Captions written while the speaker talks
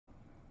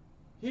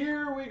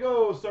Here we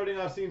go. Starting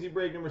off CNC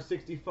break number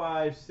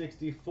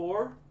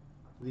 6564.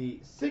 The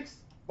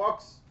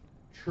 6-box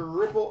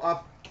triple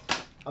up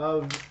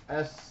of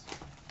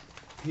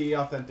SP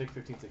Authentic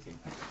 1516.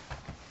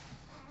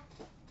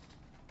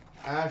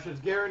 Ash is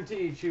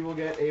guaranteed she will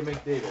get a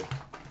McDavid.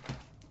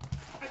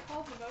 I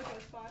called the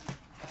Mojo spot.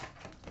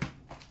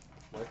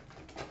 What?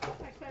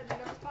 I said the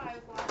number 5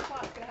 is the last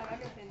spot. It's going to have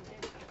everything in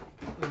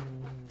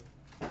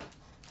it.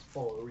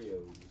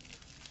 Oreos.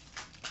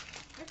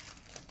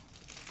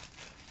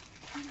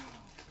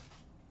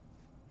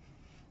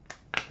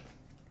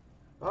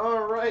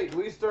 Alright,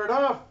 we start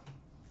off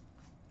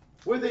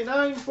with a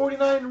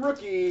 949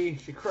 rookie.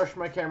 She crushed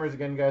my cameras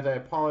again, guys. I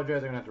apologize.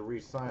 I'm going to have to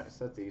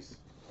reset these.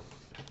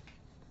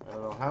 I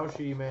don't know how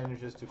she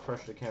manages to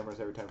crush the cameras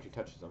every time she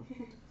touches them.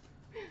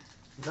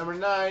 Number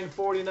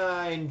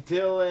 949,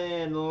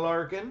 Dylan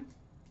Larkin.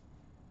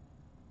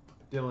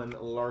 Dylan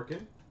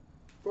Larkin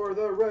for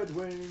the Red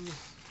Wings.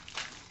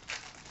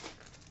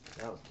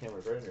 Now the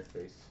camera's right in your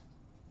face.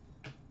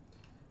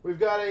 We've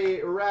got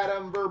a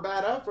Radam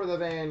Verbata for the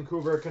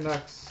Vancouver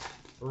Canucks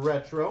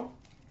Retro.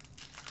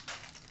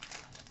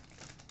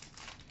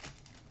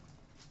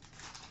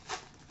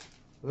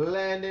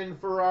 Landon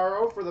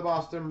Ferraro for the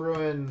Boston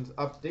Bruins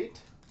Update.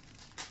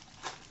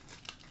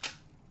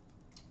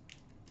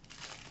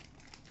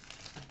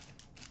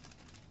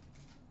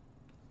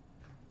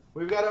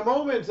 We've got a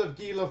Moments of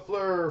Guy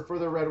Lafleur for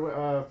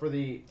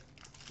the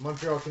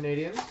Montreal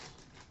Canadiens.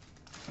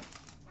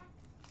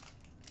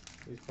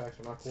 These packs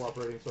are not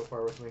cooperating so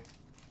far with me.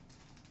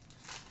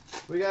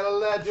 We got a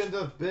Legend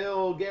of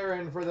Bill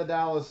Guerin for the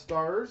Dallas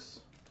Stars.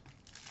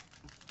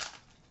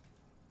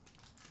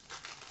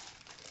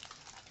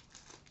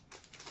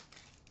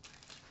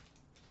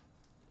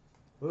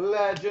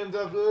 Legend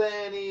of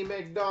Lanny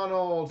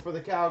McDonald for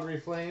the Calgary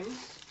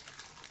Flames.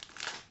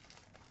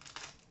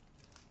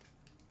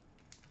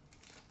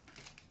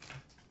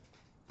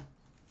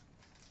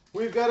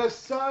 We've got a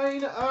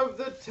Sign of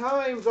the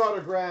Times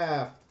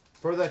autograph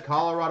for the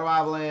Colorado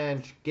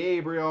Avalanche,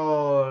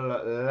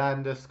 Gabriel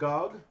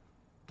Landeskog.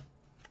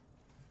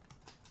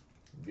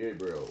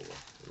 Gabriel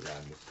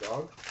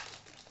Landeskog.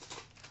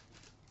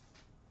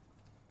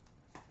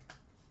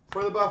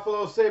 For the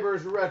Buffalo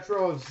Sabres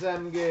retro,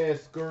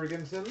 Zemgus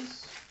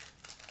Girgensons.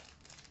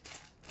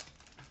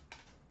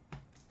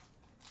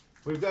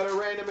 We've got a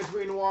random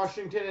between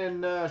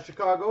Washington and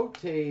Chicago,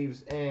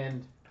 Taves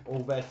and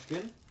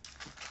Ovechkin.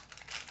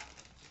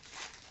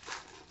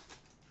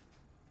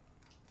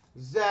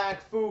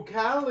 Zach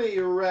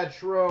Fucale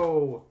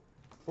retro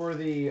for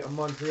the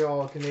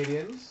Montreal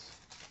Canadiens.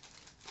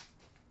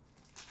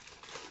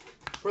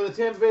 For the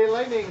Tampa Bay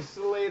Lightning,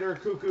 Slater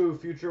Cuckoo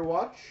Future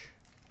Watch.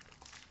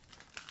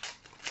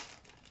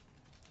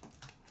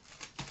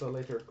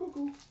 Slater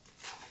Cuckoo.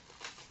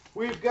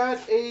 We've got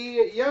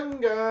a Young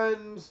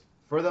Guns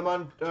for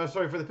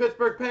the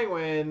Pittsburgh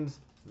Penguins,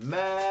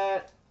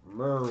 Matt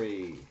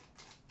Murray.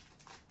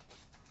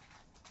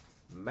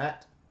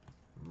 Matt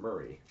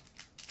Murray.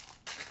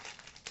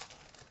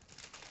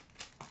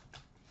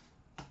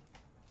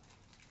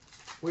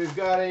 We've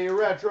got a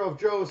retro of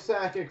Joe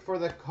Sakic for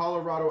the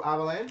Colorado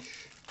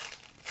Avalanche.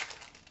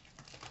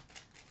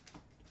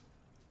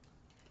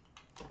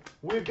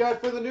 We've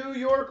got for the New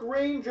York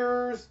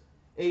Rangers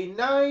a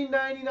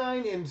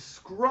 $9.99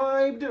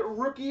 inscribed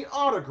rookie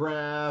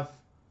autograph,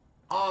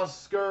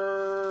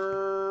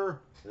 Oscar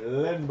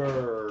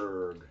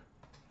Lindbergh.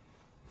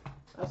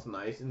 That's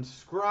nice.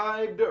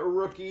 Inscribed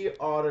rookie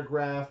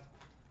autograph,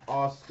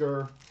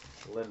 Oscar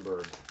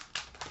Lindbergh.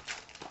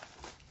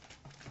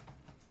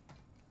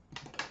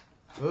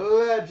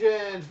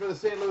 Legends for the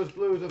St. Louis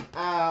Blues of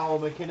Al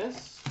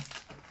McInnes.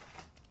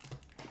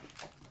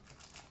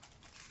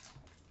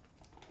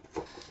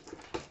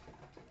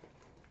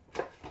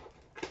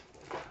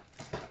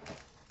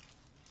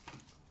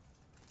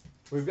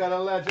 We've got a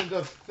Legend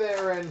of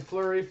Theoren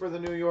Fleury for the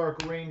New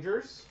York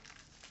Rangers.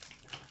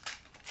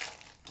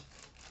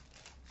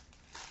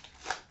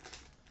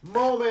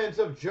 Moments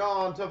of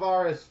John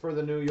Tavares for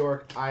the New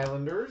York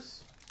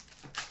Islanders.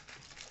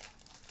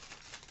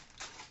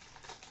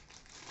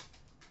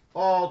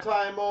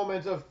 All-time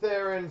moments of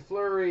Theoren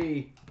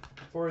Fleury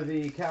for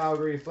the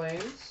Calgary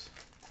Flames.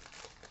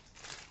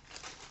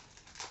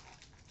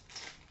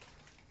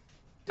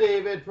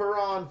 David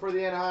Perron for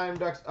the Anaheim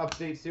Ducks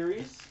Update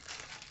Series.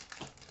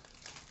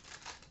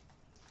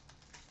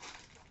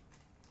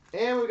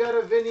 And we got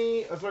a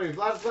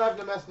Vladislav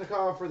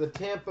Nemesnikov for the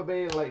Tampa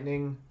Bay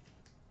Lightning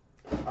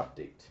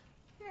Update.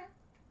 Yeah.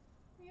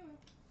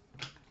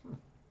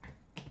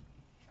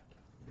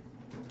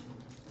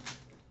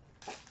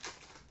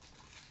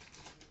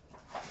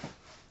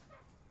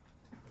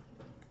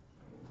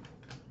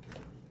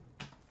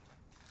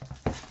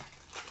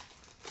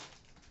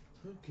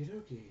 Okie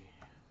dokie.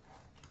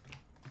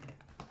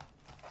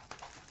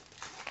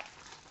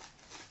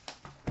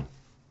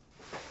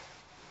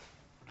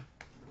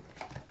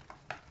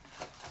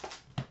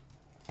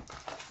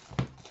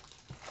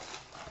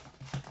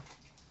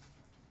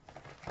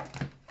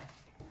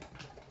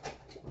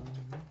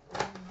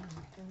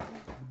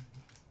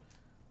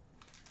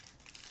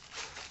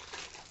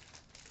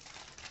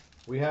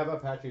 We have a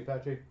Patchy.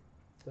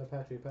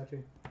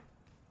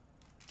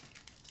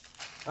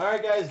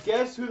 Alright, guys,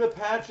 guess who the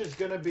patch is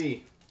going to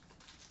be?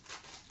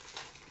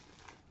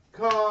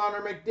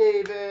 Connor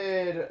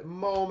McDavid,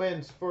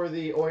 moments for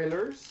the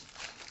Oilers.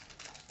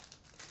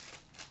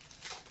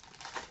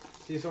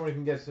 See if someone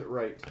can guess it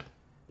right.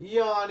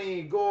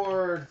 Yanni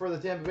Gourde for the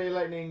Tampa Bay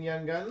Lightning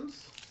Young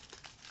Guns.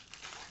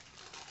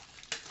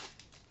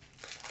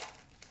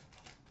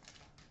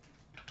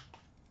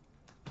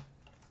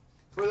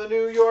 For the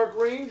New York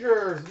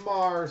Rangers,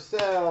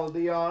 Marcel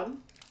Dion.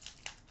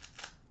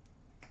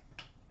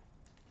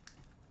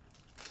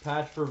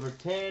 Patch for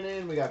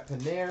Virtanen. We got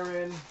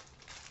Panarin.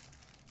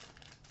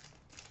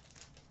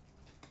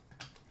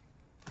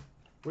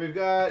 We've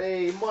got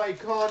a Mike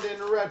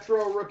Condon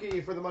retro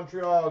rookie for the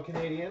Montreal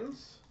Canadiens.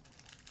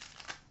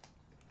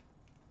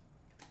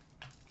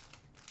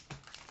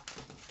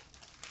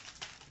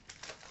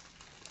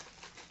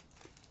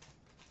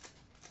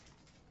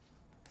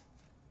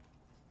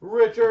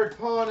 Richard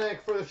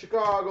Panik for the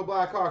Chicago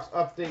Blackhawks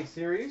Update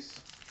Series.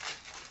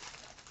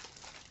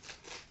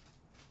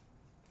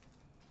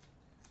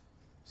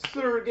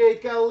 Sergei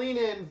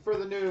Kalinin for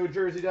the New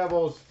Jersey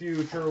Devils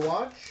Future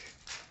Watch.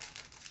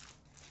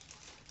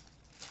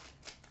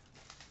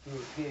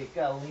 Sergei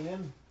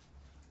Kalinin.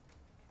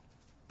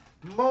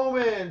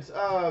 Moments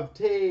of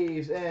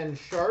Taves and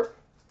Sharp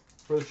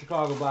for the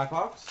Chicago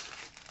Blackhawks.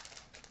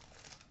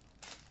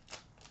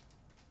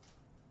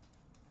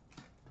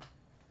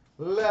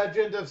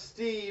 Legend of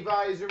Steve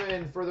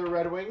Yzerman for the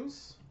Red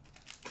Wings.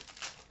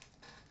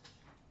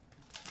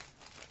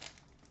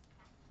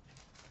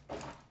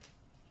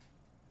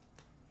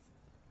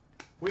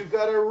 We've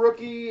got a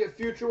rookie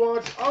Future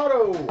Watch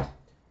auto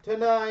to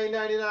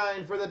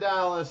 $9.99 for the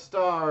Dallas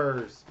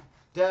Stars.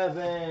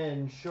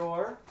 Devin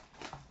Shore.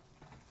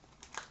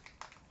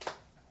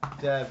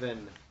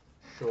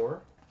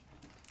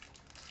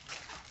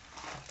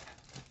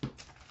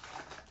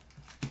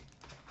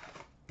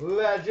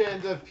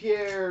 Legend of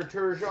Pierre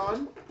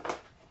Turgeon.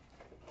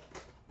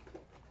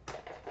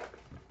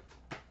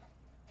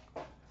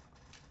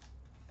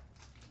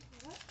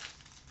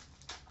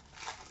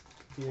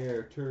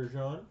 Pierre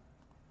Turgeon.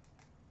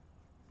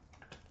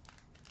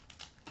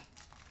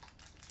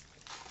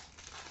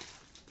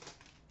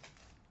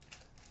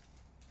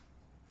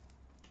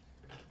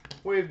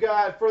 We've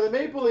got for the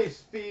Maple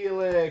Leafs,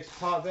 Felix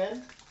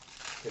Potvin.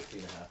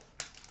 50.5.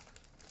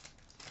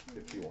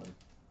 51.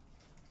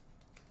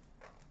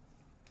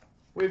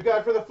 We've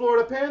got for the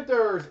Florida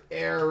Panthers,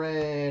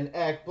 Aaron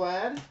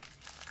Ekblad.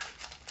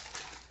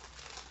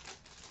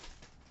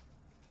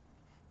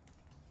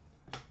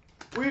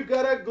 We've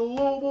got a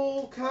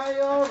global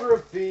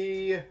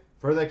chirography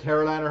for the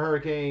Carolina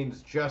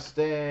Hurricanes,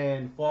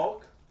 Justin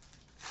Falk.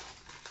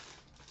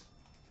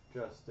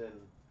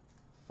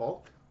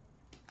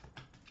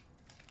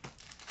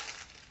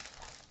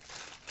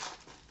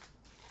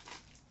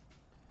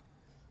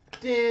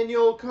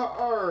 Daniel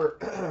Carr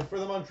for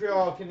the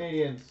Montreal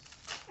Canadiens.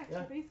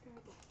 Yeah.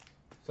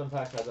 Some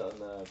packs had that on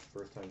the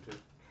first time too.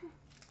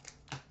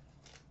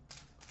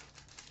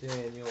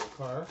 Daniel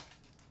Carr.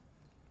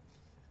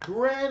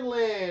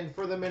 Granlund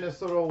for the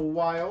Minnesota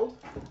Wild.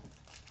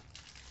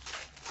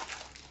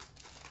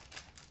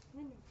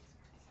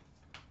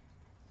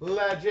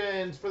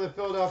 Legends for the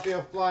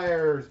Philadelphia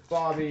Flyers,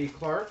 Bobby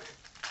Clark.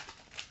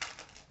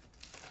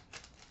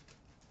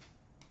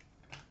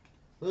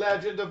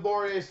 Legend of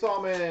Borje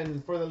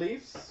Salmon for the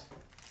Leafs.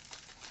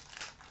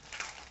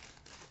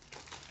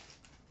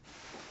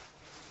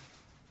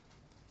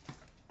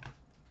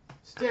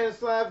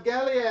 Stanislav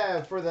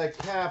Galiev for the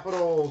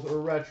Capitals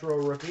retro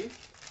rookie.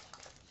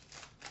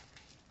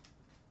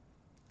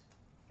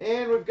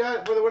 And we've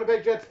got for the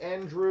Winnipeg Jets,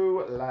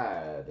 Andrew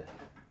Ladd.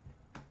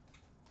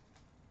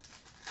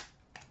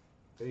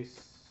 Base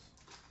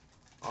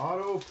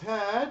auto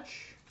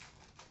patch.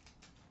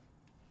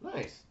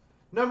 Nice.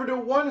 Number to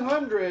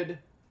 100,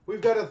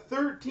 we've got a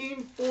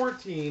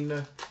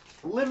 13-14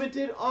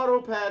 limited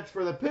auto patch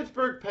for the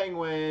Pittsburgh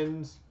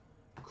Penguins,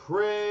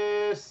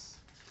 Chris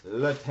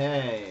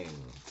Letang.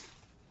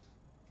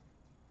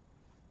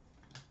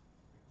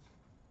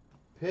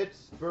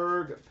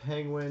 Pittsburgh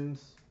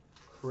Penguins,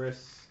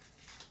 Chris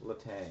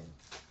Letang.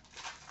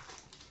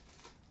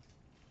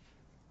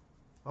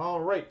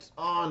 All right,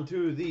 on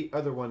to the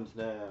other ones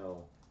now.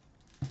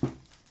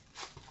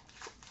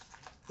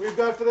 We've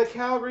got for the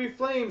Calgary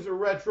Flames, a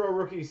retro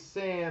rookie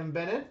Sam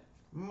Bennett.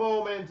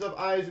 Moments of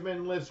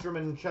Yzerman, Lidstrom,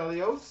 and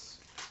Chelios.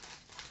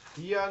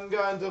 Young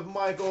Guns of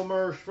Michael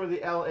Mersch for the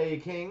LA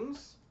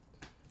Kings.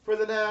 For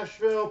the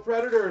Nashville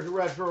Predators,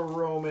 retro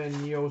Roman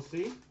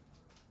Josi.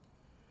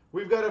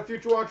 We've got a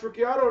Future Watch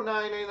rookie auto,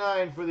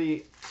 $9.99 for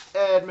the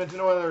Edmonton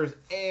Oilers,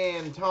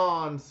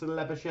 Anton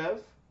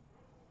Slepyshev.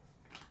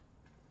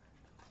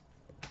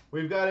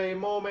 We've got a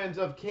moment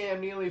of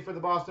Cam Neely for the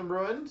Boston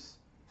Bruins.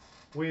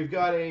 We've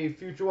got a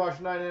Future Watch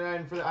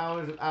 99 for the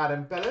Islanders of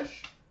Adam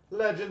Pellish.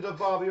 Legend of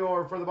Bobby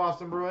Orr for the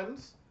Boston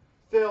Bruins.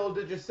 Phil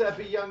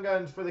DiGiuseppe Young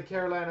Guns for the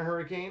Carolina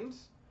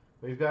Hurricanes.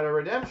 We've got a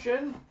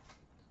redemption.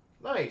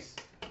 Nice.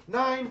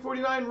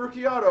 949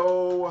 rookie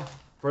auto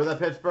for the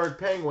Pittsburgh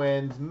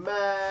Penguins,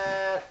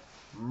 Matt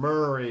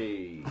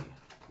Murray.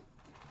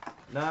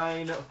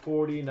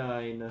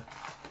 949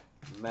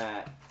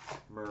 Matt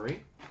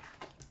Murray.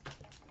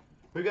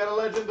 We got a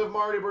Legend of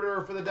Marty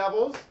Brodeur for the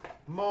Devils.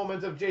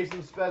 Moment of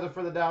Jason Spezza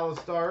for the Dallas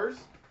Stars.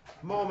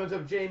 Moment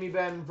of Jamie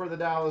Benn for the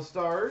Dallas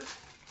Stars.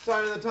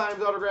 Sign of the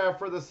Times autograph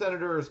for the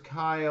Senators,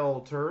 Kyle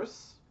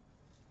Turris.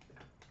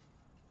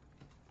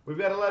 We've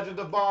got a Legend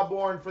of Bob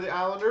Bourne for the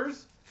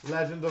Islanders.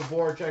 Legend of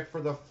Voracek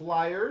for the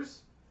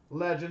Flyers.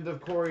 Legend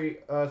of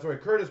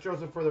Curtis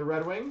Joseph for the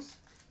Red Wings.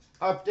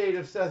 Update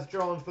of Seth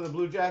Jones for the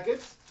Blue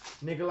Jackets.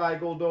 Nikolai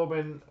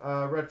Goldobin,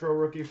 retro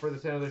rookie for the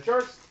San Jose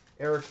Sharks.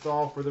 Eric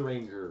Stahl for the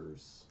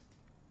Rangers.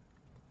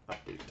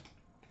 Update.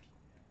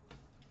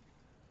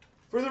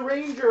 For the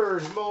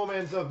Rangers,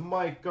 moments of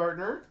Mike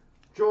Gartner.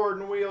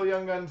 Jordan Wheel,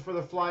 Young Guns for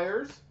the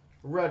Flyers.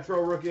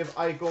 Retro rookie of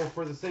Eichel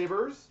for the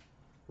Sabres.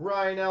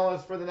 Ryan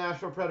Ellis for the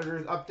Nashville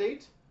Predators.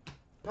 Update.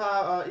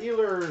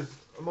 Ehlers,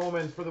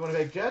 moments for the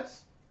Winnipeg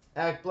Jets.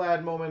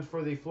 Ekblad, moments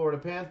for the Florida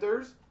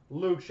Panthers.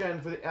 Luke Shen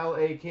for the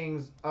LA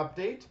Kings.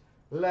 Update.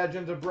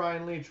 Legend of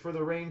Brian Leetch for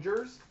the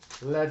Rangers.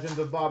 Legend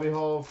of Bobby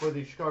Hull for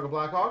the Chicago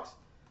Blackhawks.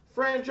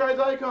 Franchise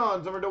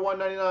icons, number to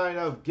 199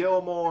 of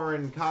Gilmore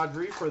and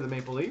Kadri for the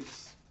Maple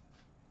Leafs.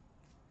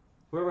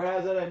 Whoever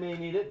has it, I may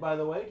need it, by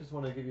the way. Just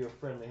want to give you a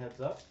friendly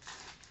heads up.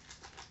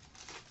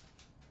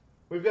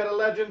 We've got a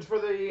Legend for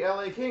the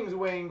LA Kings,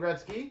 Wayne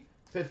Gretzky.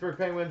 Pittsburgh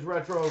Penguins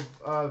retro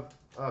of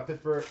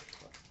Pittsburgh,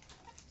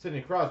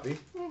 Sidney Crosby.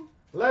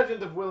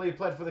 Legend of Willie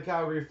Plett for the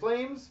Calgary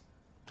Flames.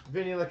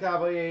 Vinny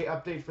LeCavalier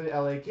update for the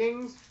LA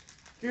Kings.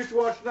 Future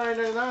Watch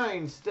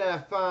 999,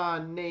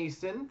 Stefan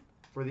Nason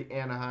for the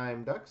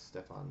Anaheim Ducks.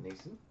 Stefan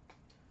Nason.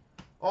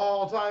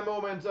 All-time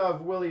moments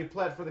of Willie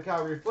Plett for the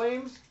Calgary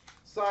Flames.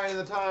 Sign of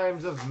the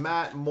Times of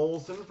Matt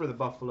Molson for the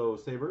Buffalo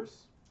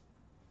Sabres.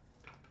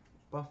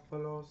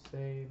 Buffalo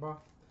Sabre.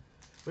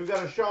 We've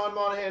got a Sean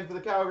Monahan for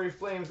the Calgary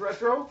Flames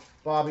retro.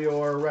 Bobby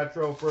Orr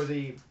retro for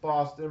the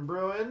Boston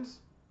Bruins.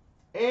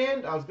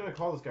 And I was going to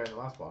call this guy in the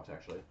last box,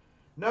 actually.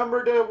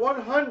 Number to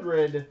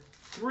 100,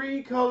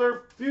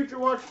 3-color Future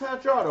Watch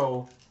patch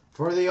auto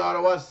for the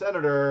Ottawa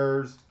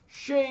Senators,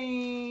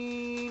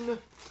 Shane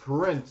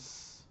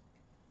Prince.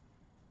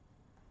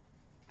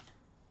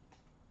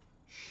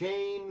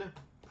 Shane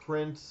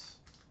Prince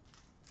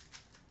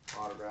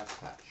autograph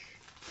patch.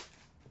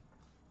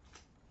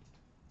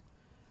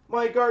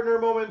 Mike Gardner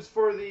moments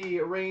for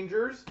the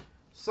Rangers.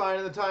 Sign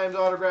of the Times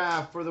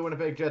autograph for the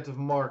Winnipeg Jets of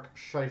Mark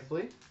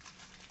Scheifele.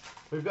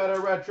 We've got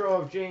a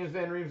retro of James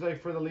Van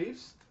Riemsdyk for the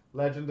Leafs.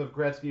 Legend of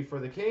Gretzky for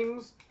the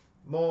Kings.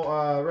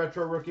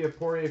 Retro rookie of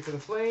Poirier for the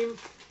Flames.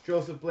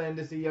 Joseph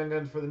Blandisi, Young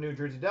Guns for the New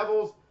Jersey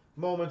Devils.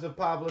 Moments of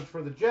Pavlich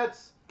for the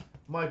Jets.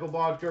 Michael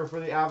Bodker for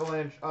the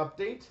Avalanche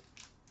update.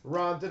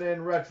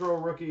 Rantanen retro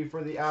rookie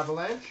for the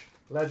Avalanche.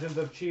 Legend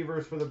of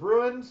Cheevers for the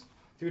Bruins.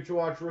 Future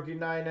Watch rookie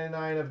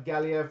 999 of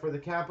Galiev for the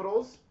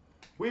Capitals.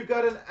 We've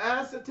got an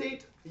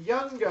acetate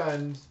Young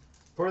Guns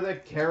for the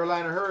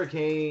Carolina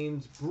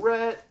Hurricanes,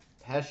 Brett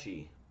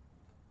Pesce.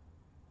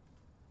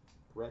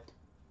 Brett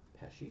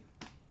Pesce.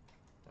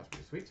 That's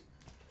pretty sweet.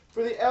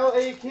 For the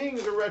LA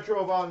Kings, a retro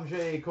of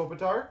Andrzej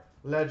Kopitar.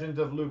 Legend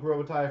of Luke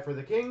Robitaille for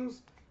the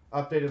Kings.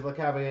 Updated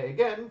LeCavalier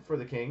again for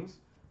the Kings.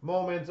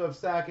 Moments of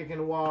Sakic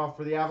and Waugh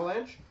for the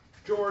Avalanche.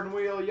 Jordan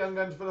Wheel, Young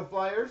Guns for the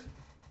Flyers.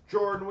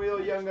 Jordan Wheel,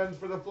 Young Guns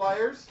for the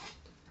Flyers.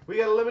 We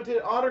got a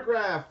limited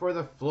autograph for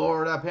the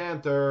Florida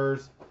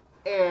Panthers,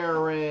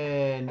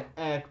 Aaron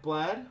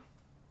Ekblad.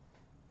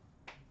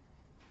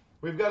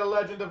 We've got a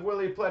Legend of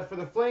Willie Plett for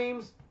the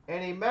Flames,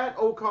 and a Matt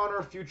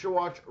O'Connor Future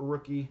Watch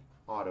rookie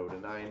auto to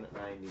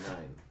 999.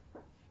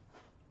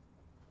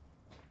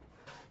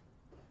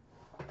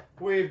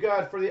 We've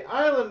got for the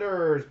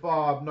Islanders,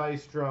 Bob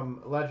Nystrom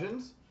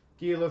Legends.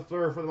 Guy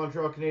Lafleur for the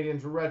Montreal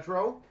Canadiens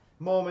retro.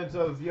 Moments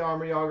of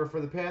Jaromir Jagr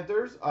for the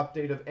Panthers.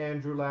 Update of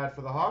Andrew Ladd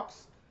for the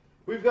Hawks.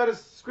 We've got a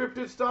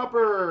scripted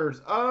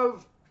stoppers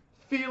of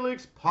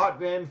Felix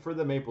Potvin for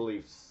the Maple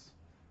Leafs.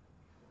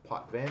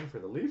 Potvin for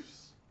the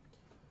Leafs.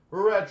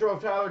 Retro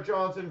of Tyler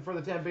Johnson for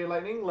the Tampa Bay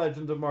Lightning.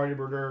 Legend of Marty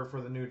Brodeur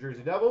for the New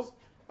Jersey Devils.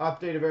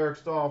 Update of Eric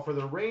Stahl for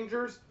the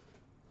Rangers.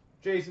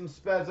 Jason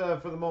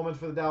Spezza for the Moments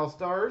for the Dallas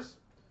Stars.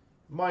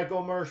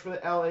 Michael Mersch for the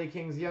LA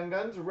Kings Young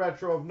Guns.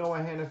 Retro of Noah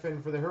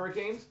Hannafin for the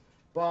Hurricanes.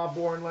 Bob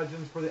Bourne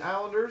Legends for the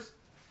Islanders.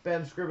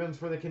 Ben Scrivens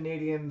for the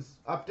Canadiens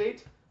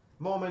update.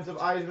 Moments of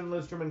Eisman,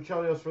 Lidstrom, and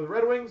Chelios for the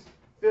Red Wings.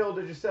 Phil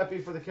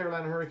DiGiuseppe for the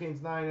Carolina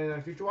Hurricanes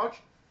 999 Future Watch.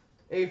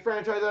 A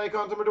franchise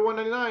icons number to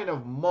 199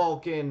 of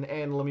Malkin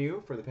and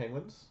Lemieux for the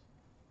Penguins.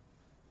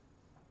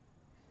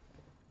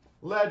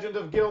 Legend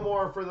of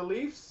Gilmore for the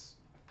Leafs.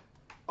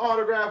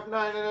 Autograph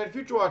 999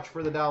 Future Watch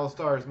for the Dallas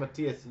Stars,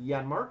 Matthias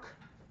Janmark.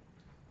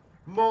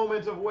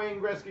 Moment of Wayne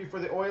Gretzky for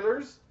the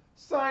Oilers.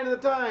 Sign of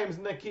the Times,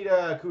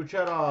 Nikita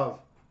Kucherov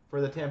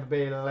for the Tampa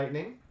Bay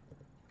Lightning.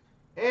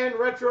 And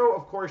retro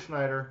of Corey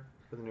Schneider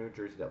for the New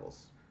Jersey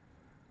Devils.